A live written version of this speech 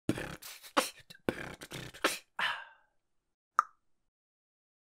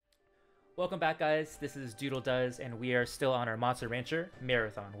Welcome back, guys. This is Doodle Does, and we are still on our Monster Rancher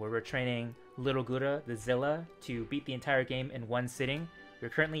Marathon, where we're training Little Gouda, the Zilla, to beat the entire game in one sitting. We're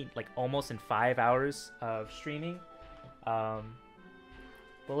currently like almost in 5 hours of streaming. Well,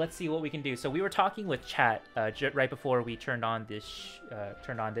 let's see what we can do. So we were talking with chat right before we turned on this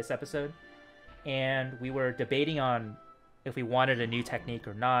episode, and we were debating on if we wanted a new technique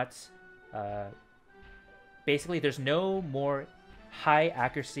or not. Basically, there's no more high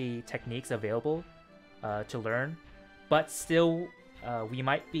accuracy techniques available to learn, but still we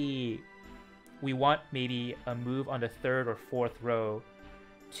want maybe a move on the third or fourth row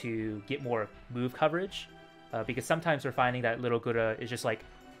to get more move coverage, because sometimes we're finding that Little Gouda is just like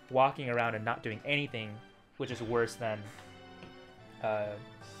walking around and not doing anything, which is worse than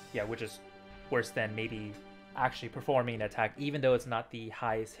maybe actually performing an attack, even though it's not the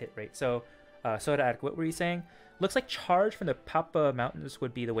highest hit rate. So Soda, what were you saying? Looks like charge from the Papa Mountains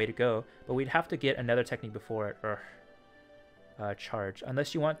would be the way to go, but we'd have to get another technique before it, or charge.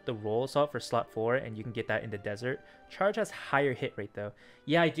 Unless you want the roll assault for slot 4, and you can get that in the desert. Charge has higher hit rate, though.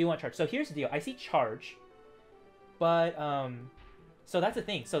 Yeah, I do want charge. So here's the deal. I see charge, but, so that's the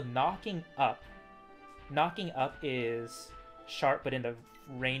thing. So knocking up is sharp, but in the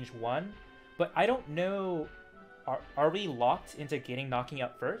range 1. But I don't know, are we locked into getting knocking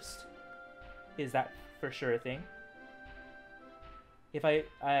up first? Is that for sure a thing? If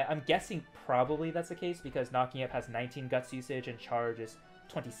I'm guessing probably that's the case, because knocking up has 19 guts usage and charge is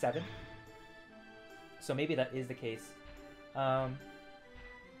 27. So maybe that is the case. Yeah,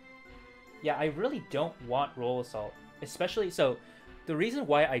 I really don't want roll assault, especially so. The reason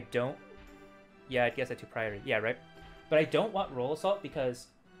why I don't, yeah, I guess I took priority. Yeah, right. But I don't want roll assault because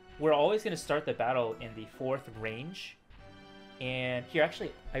we're always going to start the battle in the 4th range. And here,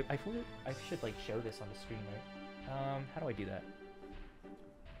 actually, I should like show this on the screen, right? How do I do that?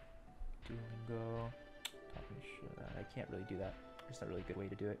 Duolingo. Not gonna show that. I can't really do that. There's not really a good way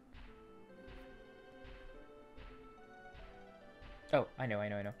to do it. Oh, I know.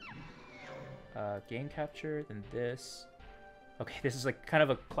 Game capture, then this. Okay, this is like kind of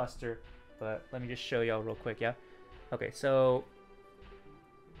a cluster, but let me just show y'all real quick, yeah? Okay, so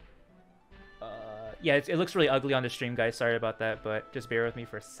yeah, it looks really ugly on the stream, guys. Sorry about that, but just bear with me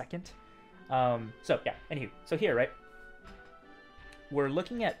for a second. So yeah, anywho, so here, right? We're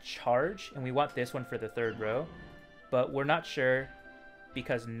looking at charge, and we want this one for the 3rd row, but we're not sure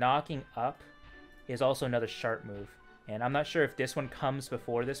because knocking up is also another sharp move. And I'm not sure if this one comes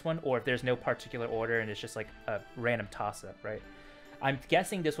before this one, or if there's no particular order and it's just like a random toss-up, right? I'm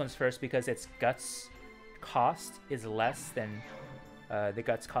guessing this one's first because its guts cost is less than the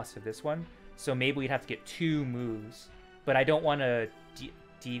guts cost of this one. So maybe we'd have to get 2 moves, but I don't want to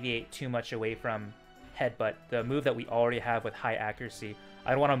deviate too much away from Headbutt, the move that we already have with high accuracy.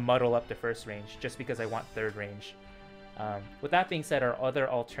 I don't want to muddle up the 1st range just because I want 3rd range. With that being said, our other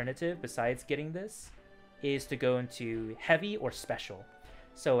alternative besides getting this is to go into heavy or special.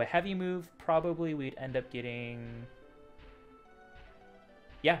 So a heavy move, probably we'd end up getting,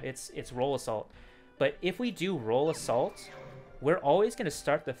 yeah, it's roll assault. But if we do roll assault, we're always going to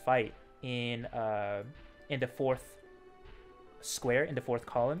start the fight in the 4th square, in the 4th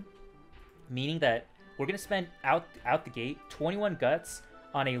column, meaning that we're going to spend out the gate 21 guts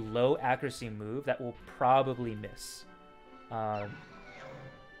on a low accuracy move that will probably miss.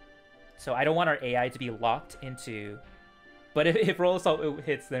 So I don't want our AI to be locked into, but if roll assault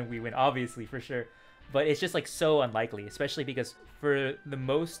hits, then we win, obviously, for sure. But it's just like so unlikely, especially because for the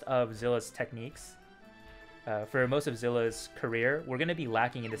most of Zilla's techniques, for most of Zilla's career, we're going to be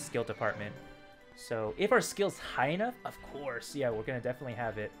lacking in the skill department. So if our skill's high enough, of course, yeah, we're going to definitely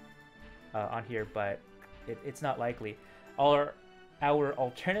have it on here, but it's not likely. Our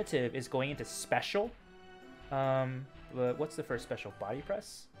alternative is going into special. What's the first special? Body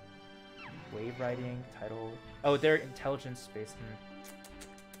press? Wave riding, title. Oh, they're intelligence based.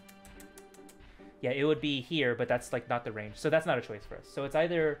 Yeah, it would be here, but that's like not the range. So that's not a choice for us. So it's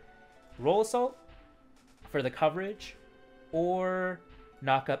either roll assault for the coverage, or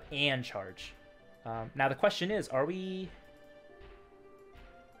knock up and charge. Now the question is, are we...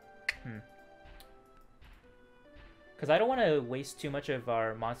 Because I don't want to waste too much of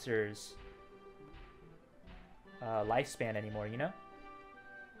our monster's lifespan anymore, you know?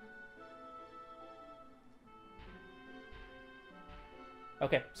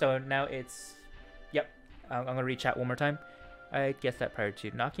 Okay, so now it's... Yep, I'm going to read chat one more time. I guess that prior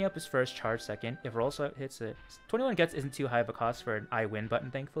to knocking up is first, charge second. If roll assault hits it, 21 gets isn't too high of a cost for an I win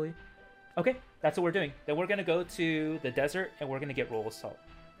button, thankfully. Okay, that's what we're doing. Then we're going to go to the desert, and we're going to get roll assault.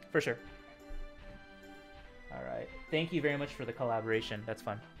 For sure. All right. Thank you very much for the collaboration. That's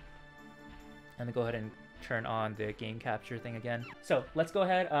fun. Let me go ahead and turn on the game capture thing again. So let's go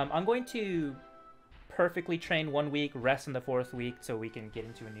ahead. I'm going to perfectly train 1 week, rest in the 4th week, so we can get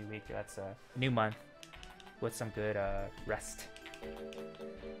into a new week. That's a new month with some good rest.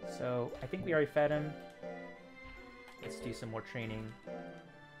 So I think we already fed him. Let's do some more training.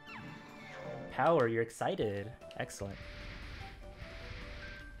 Power, you're excited. Excellent.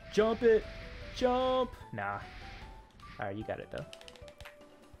 Jump it! Jump! Nah. Alright, you got it though.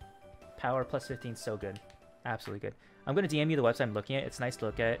 Power plus 15 is so good. Absolutely good. I'm going to DM you the website I'm looking at. It's nice to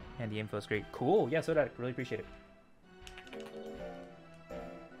look at, and the info is great. Cool. Yeah, so did I. Really appreciate it.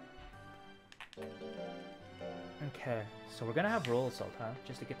 Okay, so we're going to have roll assault, huh?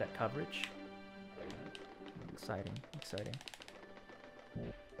 Just to get that coverage. Exciting. Exciting.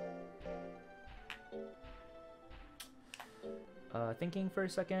 Thinking for a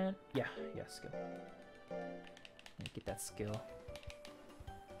second. Yeah, skill. Get that skill.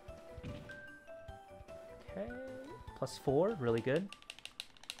 Okay, plus 4, really good.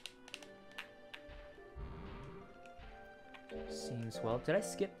 Seems well. Did I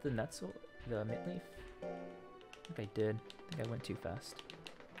skip the nuts, the mint leaf? I think I did. I think I went too fast.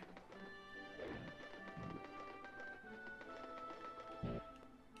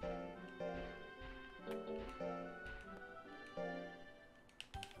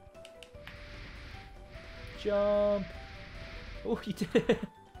 Jump! Oh, he did it!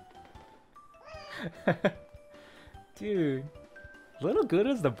 Dude, little good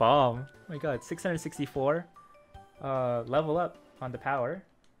as the bomb. Oh my god, 664. Level up on the power.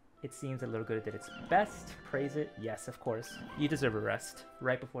 It seems that Little Good did its best. Praise it. Yes, of course. You deserve a rest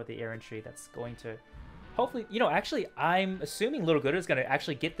right before the air entry. That's going to hopefully, you know, actually, I'm assuming Little Good is going to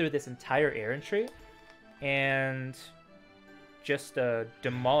actually get through this entire air entry and just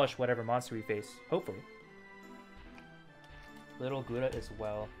demolish whatever monster we face. Hopefully. Little Gouda as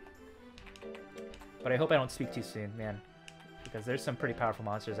well. But I hope I don't speak too soon, man. Because there's some pretty powerful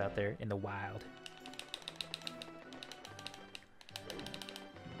monsters out there in the wild.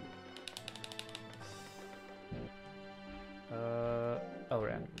 Oh,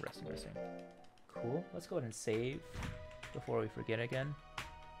 right. Resting. Cool. Let's go ahead and save before we forget again.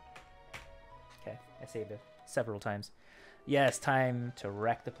 Okay, I saved it several times. Yes, time to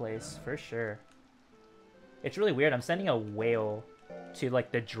wreck the place, for sure. It's really weird. I'm sending a whale to,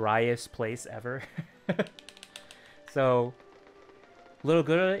 like, the driest place ever. So, Little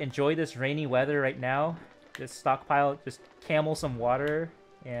Gouda, enjoy this rainy weather right now. Just stockpile, just camel some water,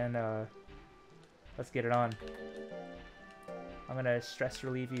 and let's get it on. I'm gonna stress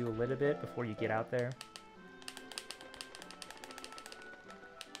relieve you a little bit before you get out there.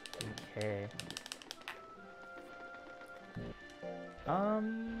 Okay.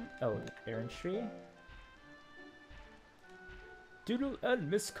 Oh, Aaron Tree. Doodle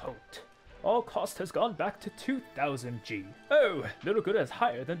and Miscoat. All cost has gone back to 2000 G. Oh, Little Good is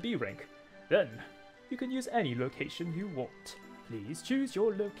higher than B rank. Then, you can use any location you want. Please choose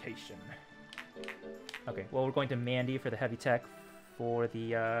your location. Okay, well, we're going to Mandy for the heavy tech, for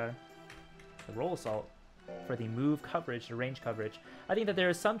the roll assault, for the move coverage, the range coverage. I think that there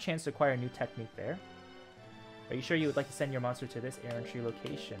is some chance to acquire a new technique there. Are you sure you would like to send your monster to this errant tree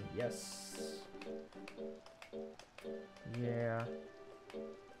location? Yes. Yeah.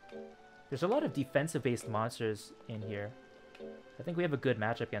 There's a lot of defensive-based monsters in here. I think we have a good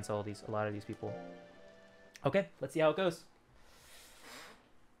matchup against a lot of these people. Okay, let's see how it goes.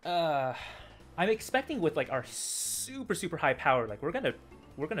 I'm expecting with like our super high power, like we're gonna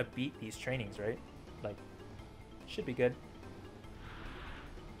beat these trainings, right? Like, should be good.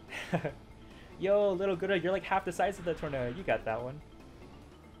 Yo, Little Gouda, you're like half the size of the tornado. You got that one.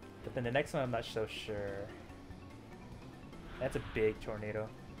 But then the next one, I'm not so sure. That's a big tornado.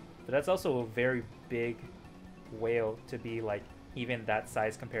 But that's also a very big whale to be like even that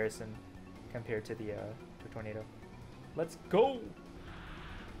size comparison compared to the tornado. Let's go.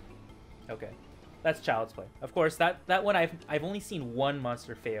 Okay, that's child's play. Of course, that one I've only seen one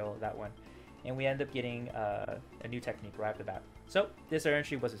monster fail that one, and we end up getting a new technique right off the bat. So this air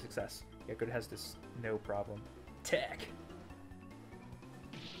entry was a success. Yeah, Good has this no problem. Tech.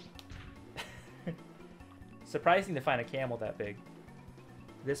 Surprising to find a camel that big.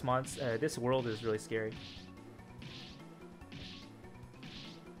 This this world is really scary.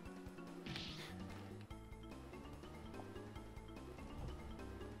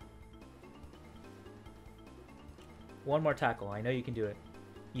 One more tackle. I know you can do it.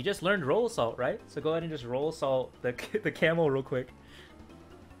 You just learned roll assault, right? So go ahead and just roll assault the camel real quick.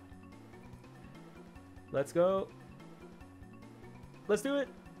 Let's go. Let's do it.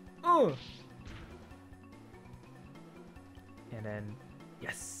 Oh. And then,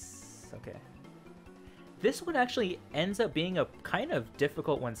 yes. Okay. this one actually ends up being a kind of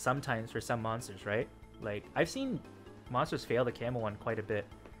difficult one sometimes for some monsters, right? Like, I've seen monsters fail the camel one quite a bit.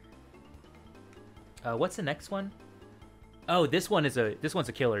 What's the next one? Oh, this one's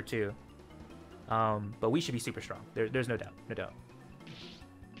a killer too. But we should be super strong. There's no doubt, no doubt.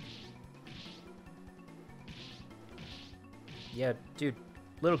 Yeah, dude,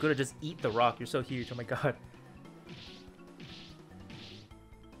 little Gouda, just eat the rock. You're so huge. Oh my god.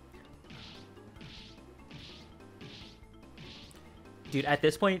 Dude, at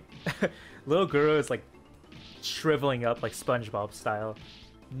this point, little Guru is like shriveling up like SpongeBob style.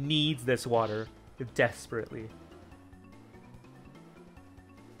 Needs this water desperately.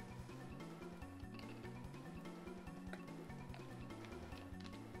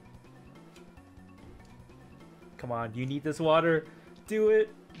 Come on, you need this water. Do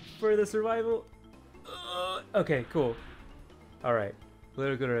it for the survival. Okay, cool. Alright.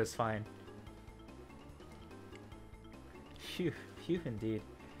 Little Guru is fine. Phew. Phew, indeed.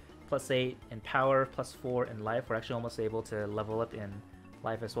 +8 in power, +4 in life. We're actually almost able to level up in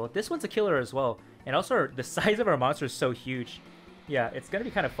life as well. This one's a killer as well. And also, the size of our monster is so huge. Yeah, it's going to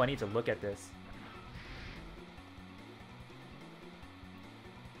be kind of funny to look at this.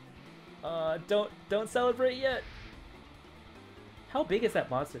 Don't celebrate yet. How big is that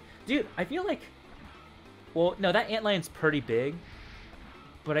monster? Dude, I feel like... Well, no, that antlion's pretty big.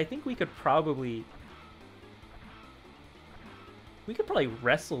 But I think we could probably... We could probably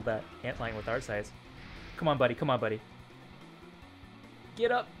wrestle that antlion with our size. Come on, buddy. Come on, buddy.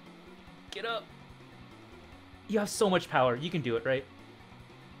 Get up. Get up. You have so much power. You can do it, right?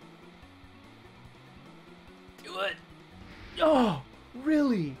 Do it. Oh,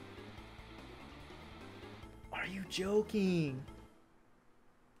 really? Are you joking?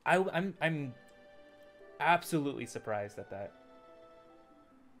 I'm absolutely surprised at that.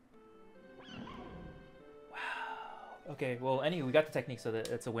 Okay, well, anyway, we got the technique, so that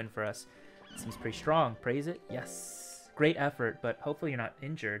it's a win for us. Seems pretty strong. Praise it? Yes. Great effort, but hopefully you're not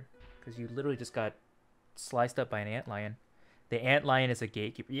injured, because you literally just got sliced up by an antlion. The antlion is a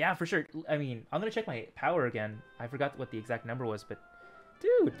gatekeeper. Yeah, for sure. I mean, I'm going to check my power again. I forgot what the exact number was, but...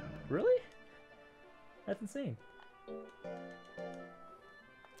 Dude, really? That's insane.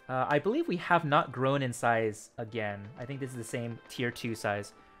 I believe we have not grown in size again. I think this is the same tier 2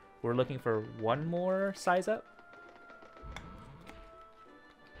 size. We're looking for one more size up.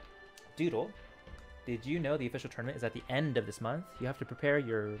 Doodle, did you know the official tournament is at the end of this month? You have to prepare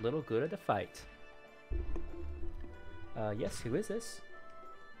your little Gouda to fight. Yes, who is this?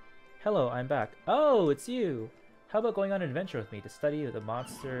 Hello, I'm back. Oh, it's you! How about going on an adventure with me to study the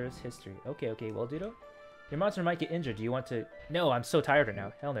monster's history? Okay, well, Doodle, your monster might get injured. Do you want to... No, I'm so tired right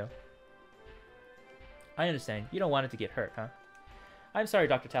now. Hell no. I understand. You don't want it to get hurt, huh? I'm sorry,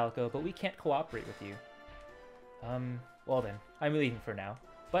 Dr. Talico, but we can't cooperate with you. Well then, I'm leaving for now.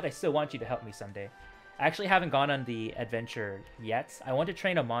 But I still want you to help me someday. I actually haven't gone on the adventure yet. I want to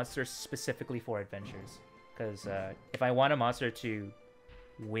train a monster specifically for adventures. Because if I want a monster to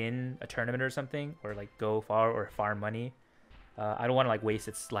win a tournament or something, or like go far or farm money, I don't want to like waste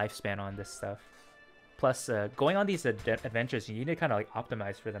its lifespan on this stuff. Plus, going on these adventures, you need to kind of like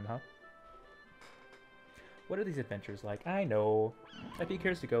optimize for them, huh? What are these adventures like? I know. I'd be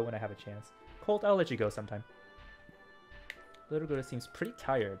curious to go when I have a chance. Colt, I'll let you go sometime. Little Gouda seems pretty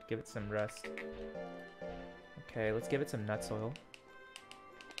tired. Give it some rest. Okay, let's give it some nut soil.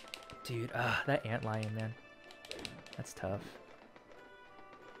 Dude, that antlion, man. That's tough.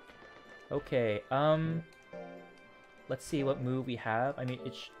 Okay, let's see what move we have. I mean,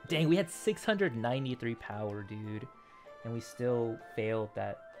 dang, we had 693 power, dude. And we still failed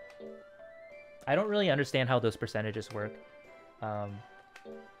that. I don't really understand how those percentages work.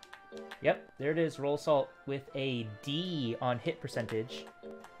 Yep, there it is. Roll Salt with a D on hit percentage.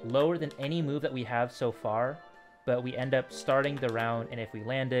 Lower than any move that we have so far. But we end up starting the round, and if we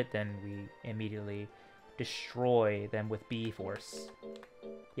land it, then we immediately destroy them with B force.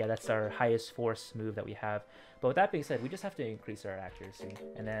 Yeah, that's our highest force move that we have. But with that being said, we just have to increase our accuracy.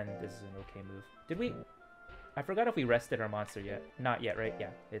 And then this is an okay move. Did we... I forgot if we rested our monster yet. Not yet, right? Yeah,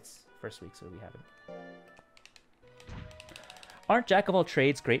 it's first week, so we haven't. Aren't Jack of all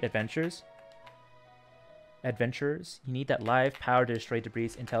trades great adventurers? You need that live power to destroy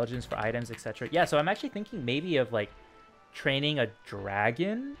debris, intelligence for items, etc. Yeah, so I'm actually thinking maybe of like training a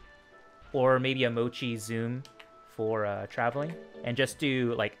dragon or maybe a Mochi Zoom for traveling, and just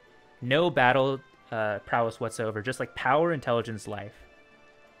do like no battle prowess whatsoever, just like power, intelligence, life.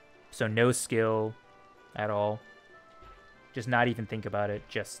 So no skill at all. Just not even think about it.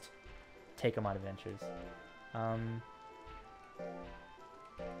 Just take them on adventures.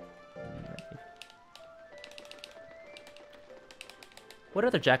 What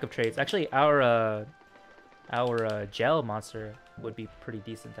other jack of trades? Actually, our gel monster would be pretty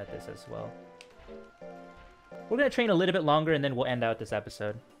decent at this as well. We're gonna train a little bit longer and then we'll end out this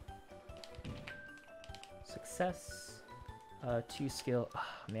episode. Success. 2 skill. Oh,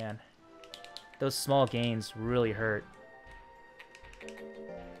 man. Those small gains really hurt.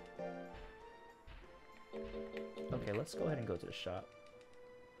 Okay, let's go ahead and go to the shop.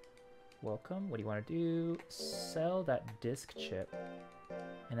 Welcome. What do you want to do? Sell that disc chip.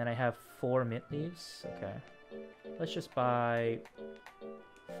 And then I have 4 mint leaves. Okay. Let's just buy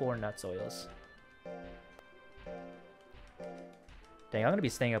 4 nuts oils. Dang, I'm going to be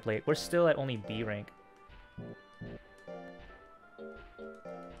staying up late. We're still at only B rank.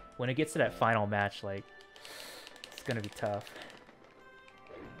 When it gets to that final match, like, it's going to be tough.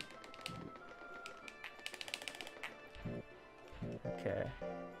 Okay.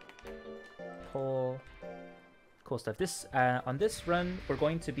 Pull. Cool stuff. This on this run, we're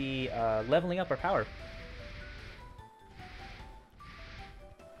going to be leveling up our power.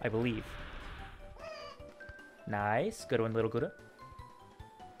 I believe. Nice. Good one, little Gouda.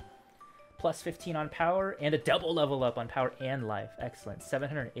 Plus 15 on power, and a double level up on power and life. Excellent.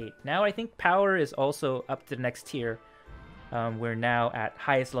 708. Now I think power is also up to the next tier. We're now at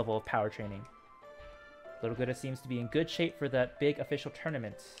highest level of power training. Little Gouda seems to be in good shape for that big official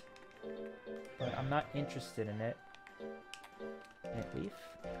tournament. But I'm not interested in it. Mint leaf.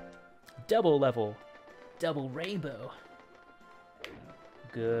 Double level. Double rainbow.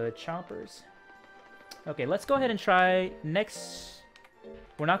 Good chompers. Okay, let's go ahead and try next.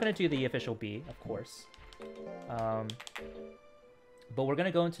 We're not going to do the official B, of course. But we're going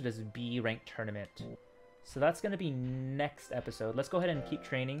to go into this B rank tournament. So that's going to be next episode. Let's go ahead and keep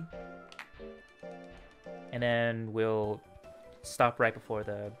training. And then we'll stop right before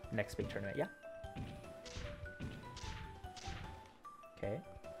the next big tournament, yeah? Okay.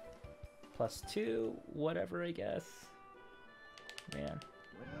 Plus 2, whatever, I guess. Man.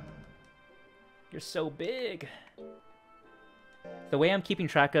 You're so big! The way I'm keeping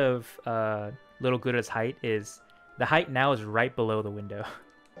track of Little Gouda's height is the height now is right below the window.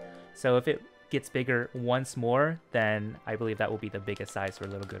 So if it gets bigger once more, then I believe that will be the biggest size for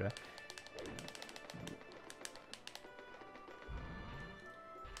Little Gouda.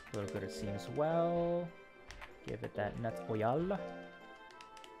 Little Gouda seems well. Give it that nut oil.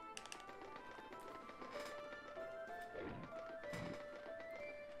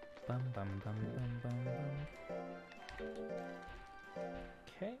 Bum, bum, bum, bum, bum, bum.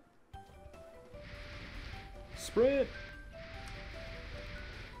 Okay. Sprint!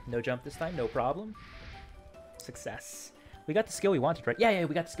 No jump this time, no problem. Success. We got the skill we wanted, right? Yeah,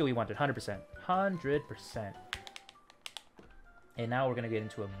 we got the skill we wanted, 100%. 100%. And now we're gonna get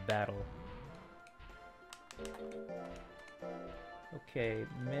into a battle. Okay,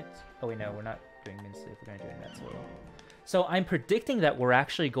 mint. Oh wait, no, we're not doing mint sleep. We're gonna do a net soil. So I'm predicting that we're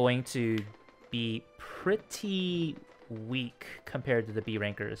actually going to be pretty weak compared to the B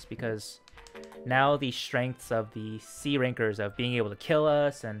rankers, because now the strengths of the C rankers of being able to kill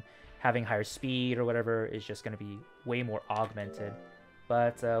us and having higher speed or whatever is just going to be way more augmented.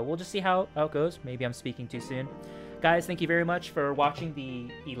 But we'll just see how it goes. Maybe I'm speaking too soon. Guys, thank you very much for watching the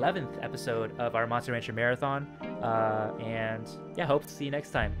 11th episode of our Monster Rancher Marathon. And yeah, hope to see you next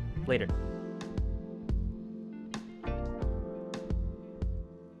time. Later.